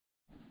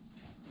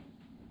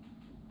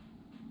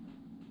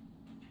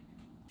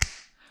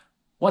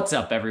What's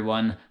up,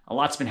 everyone? A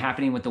lot's been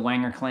happening with the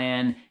Wenger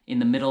clan in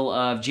the middle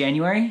of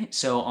January.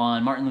 So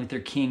on Martin Luther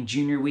King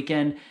Jr.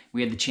 weekend,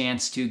 we had the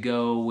chance to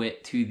go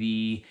to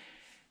the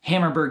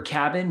Hammarberg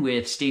Cabin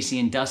with Stacey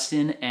and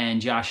Dustin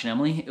and Josh and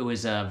Emily. It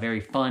was a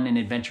very fun and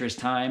adventurous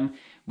time.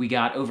 We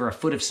got over a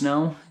foot of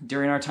snow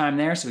during our time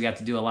there, so we got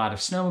to do a lot of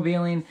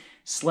snowmobiling,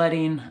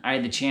 sledding. I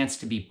had the chance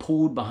to be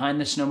pulled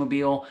behind the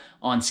snowmobile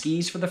on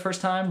skis for the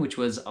first time, which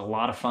was a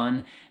lot of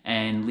fun.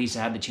 And Lisa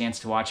had the chance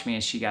to watch me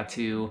as she got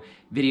to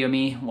video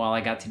me while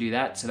I got to do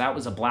that. So that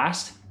was a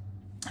blast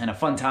and a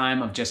fun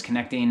time of just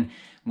connecting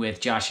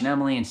with Josh and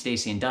Emily and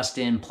Stacey and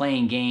Dustin,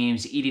 playing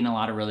games, eating a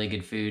lot of really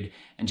good food,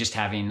 and just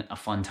having a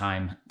fun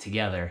time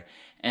together.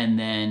 And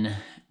then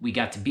we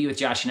got to be with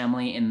Josh and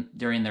Emily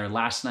during their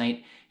last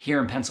night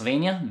here in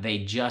Pennsylvania. They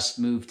just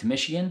moved to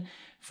Michigan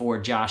for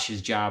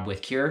Josh's job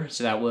with Cure.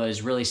 So that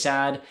was really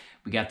sad.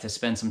 We got to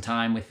spend some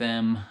time with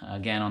them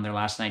again on their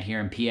last night here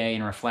in PA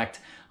and reflect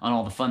on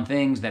all the fun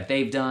things that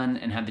they've done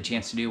and had the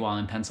chance to do while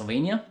in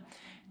Pennsylvania.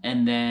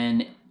 And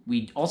then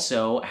we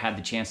also had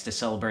the chance to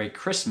celebrate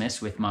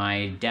Christmas with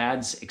my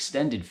dad's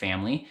extended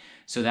family.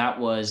 So that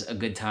was a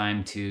good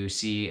time to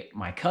see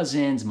my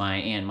cousins, my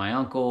aunt, my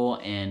uncle,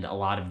 and a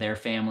lot of their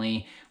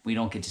family. We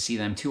don't get to see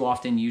them too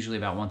often, usually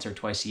about once or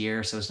twice a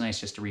year. So it's nice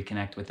just to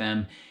reconnect with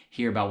them,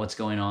 hear about what's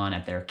going on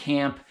at their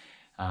camp,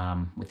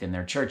 within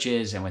their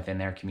churches and within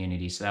their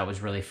community. So that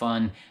was really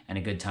fun and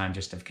a good time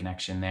just of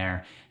connection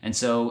there. And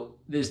so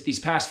these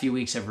past few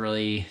weeks have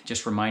really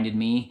just reminded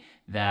me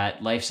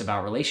that life's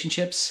about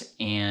relationships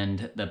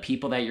and the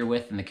people that you're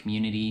with and the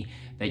community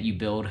that you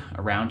build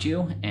around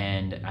you.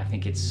 And I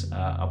think it's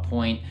a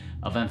point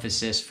of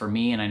emphasis for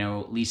me. And I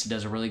know Lisa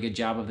does a really good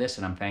job of this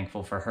and I'm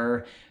thankful for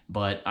her,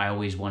 but I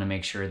always want to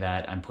make sure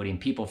that I'm putting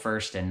people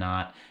first and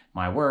not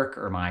my work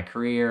or my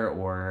career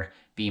or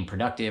being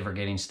productive or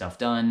getting stuff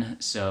done.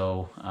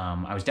 So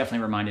I was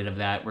definitely reminded of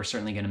that. We're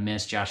certainly going to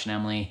miss Josh and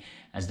Emily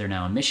as they're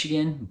now in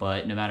Michigan,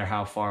 but no matter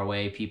how far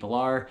away people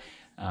are,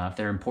 if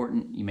they're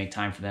important, you make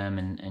time for them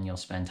and you'll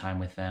spend time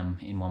with them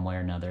in one way or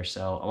another.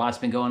 So a lot's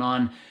been going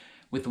on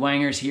with the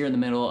Wangers here in the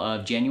middle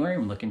of January.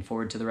 I'm looking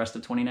forward to the rest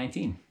of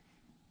 2019.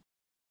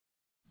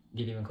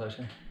 Get even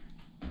closer.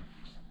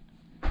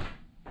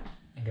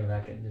 And go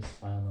back and just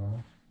smile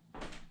normal.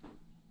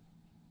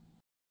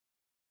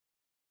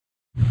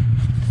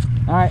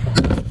 All right,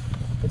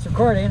 it's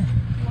recording.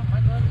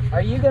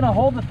 Are you gonna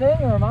hold the thing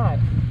or am I?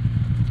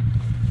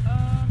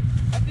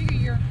 I figure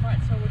you're in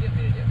front, so what do you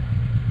want me to do?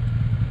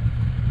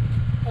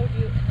 Hold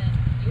you and then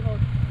you hold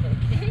the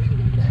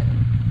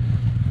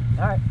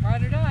All right.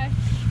 Ride or die.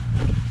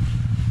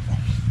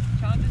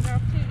 Challenges are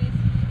opportunities.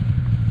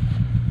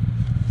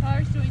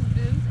 Tyler's doing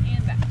boobs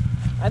and back.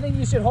 I think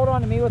you should hold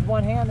on to me with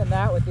one hand and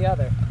that with the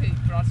other. Okay,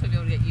 but also be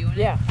able to get you in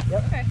Yeah. it?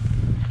 Yep. Okay.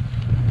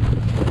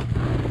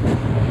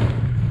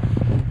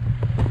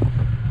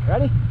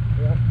 Ready?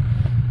 Yeah.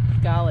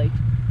 Golly,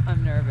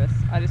 I'm nervous.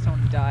 I just don't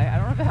want to die. I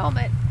don't have a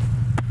helmet.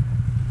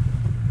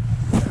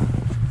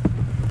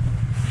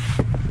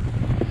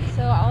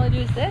 So all I do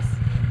is this?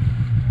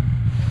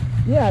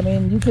 Yeah, I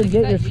mean, you can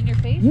get in your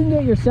face? you can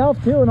get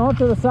yourself too, and off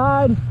to the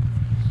side.